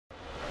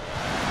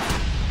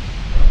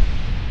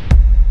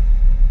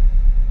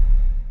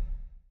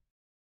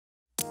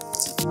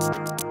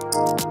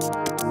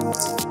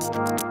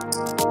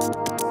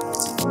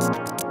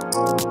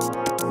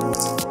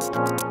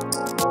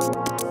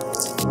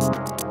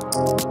This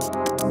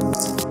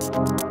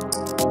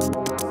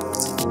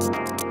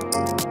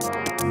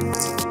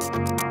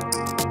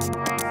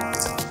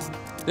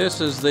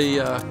is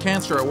the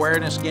cancer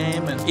awareness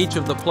game, and each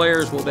of the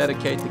players will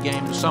dedicate the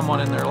game to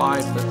someone in their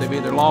life that they've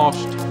either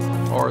lost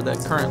or that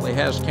currently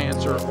has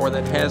cancer or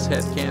that has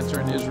had cancer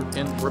and is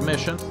in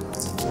remission.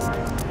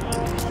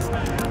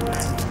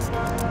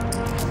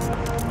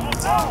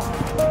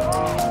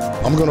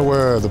 I'm going to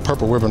wear the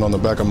purple ribbon on the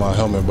back of my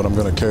helmet, but I'm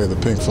going to carry the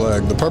pink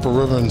flag. The purple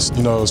ribbon,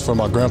 is for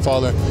my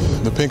grandfather.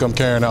 The pink I'm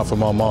carrying out for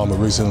my mom who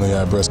recently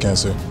had breast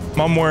cancer.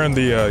 I'm wearing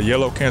the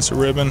yellow cancer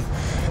ribbon,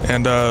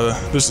 and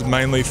this is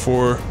mainly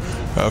for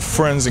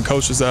friends and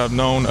coaches that I've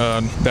known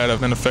that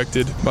have been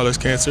affected by this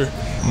cancer.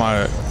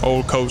 My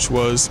old coach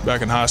was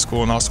back in high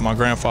school, and also my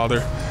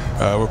grandfather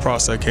with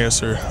prostate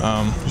cancer.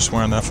 Just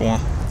wearing that for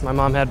him. My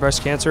mom had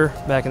breast cancer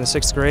back in the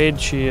 6th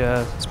grade. She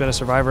has been a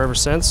survivor ever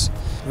since.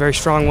 A very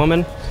strong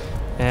woman,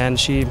 and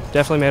she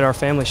definitely made our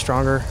family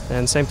stronger.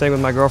 And same thing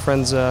with my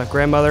girlfriend's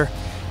grandmother.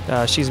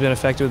 She's been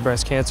affected with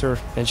breast cancer,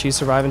 and she's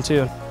surviving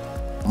too.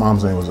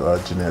 Mom's name was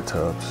Jeanette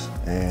Tubbs,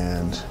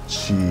 and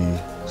she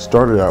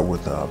started out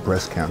with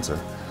breast cancer.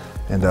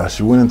 And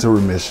she went into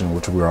remission,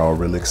 which we were all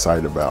really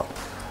excited about.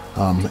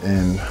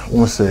 And I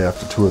want to say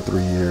after 2 or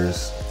 3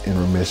 years in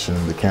remission,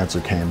 the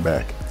cancer came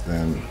back.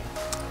 And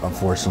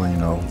unfortunately,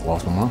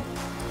 lost my mom.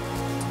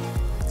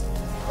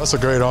 That's a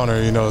great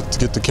honor, to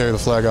get to carry the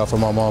flag out for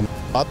my mom.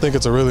 I think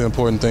it's a really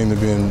important thing to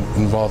be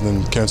involved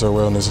in cancer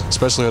awareness,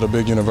 especially at a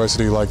big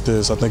university like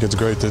this. I think it's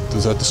great that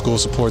the school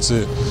supports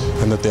it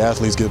and that the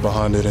athletes get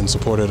behind it and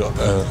support it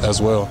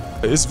as well.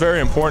 It's very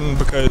important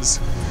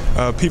because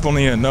people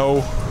need to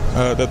know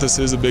that this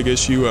is a big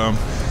issue,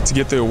 to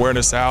get the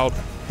awareness out.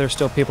 There's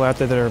still people out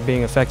there that are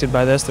being affected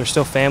by this. There's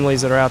still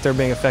families that are out there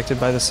being affected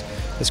by this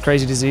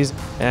crazy disease,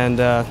 and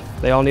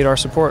they all need our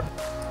support.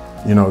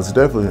 It's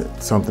definitely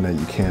something that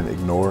you can't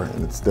ignore,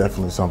 and it's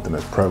definitely something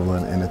that's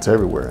prevalent, and it's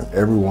everywhere.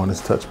 Everyone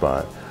is touched by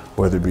it,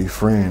 whether it be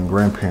friend,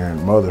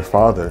 grandparent, mother,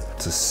 father.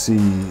 To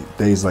see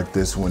days like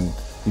this when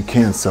you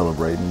can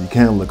celebrate and you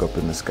can look up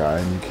in the sky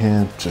and you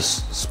can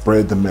just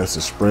spread the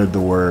message, spread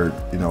the word,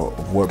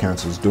 of what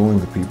cancer is doing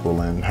to people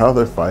and how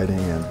they're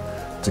fighting, and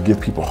to give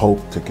people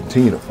hope to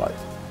continue to fight.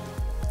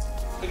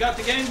 We got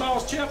the game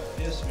balls, Chip?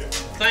 Yes, sir.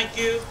 Thank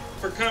you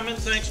for coming.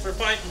 Thanks for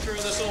fighting through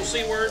this old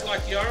C word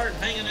like you are and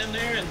hanging in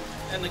there.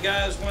 And the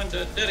guys wanted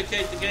to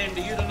dedicate the game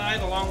to you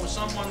tonight along with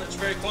someone that's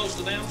very close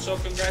to them. So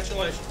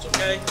congratulations,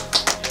 okay?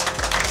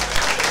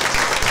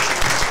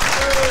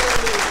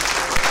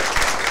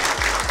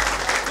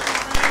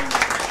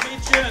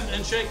 Meet you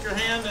and shake your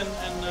hand and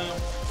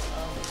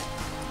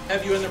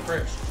have you in their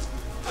prayers.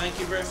 Thank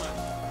you very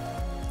much.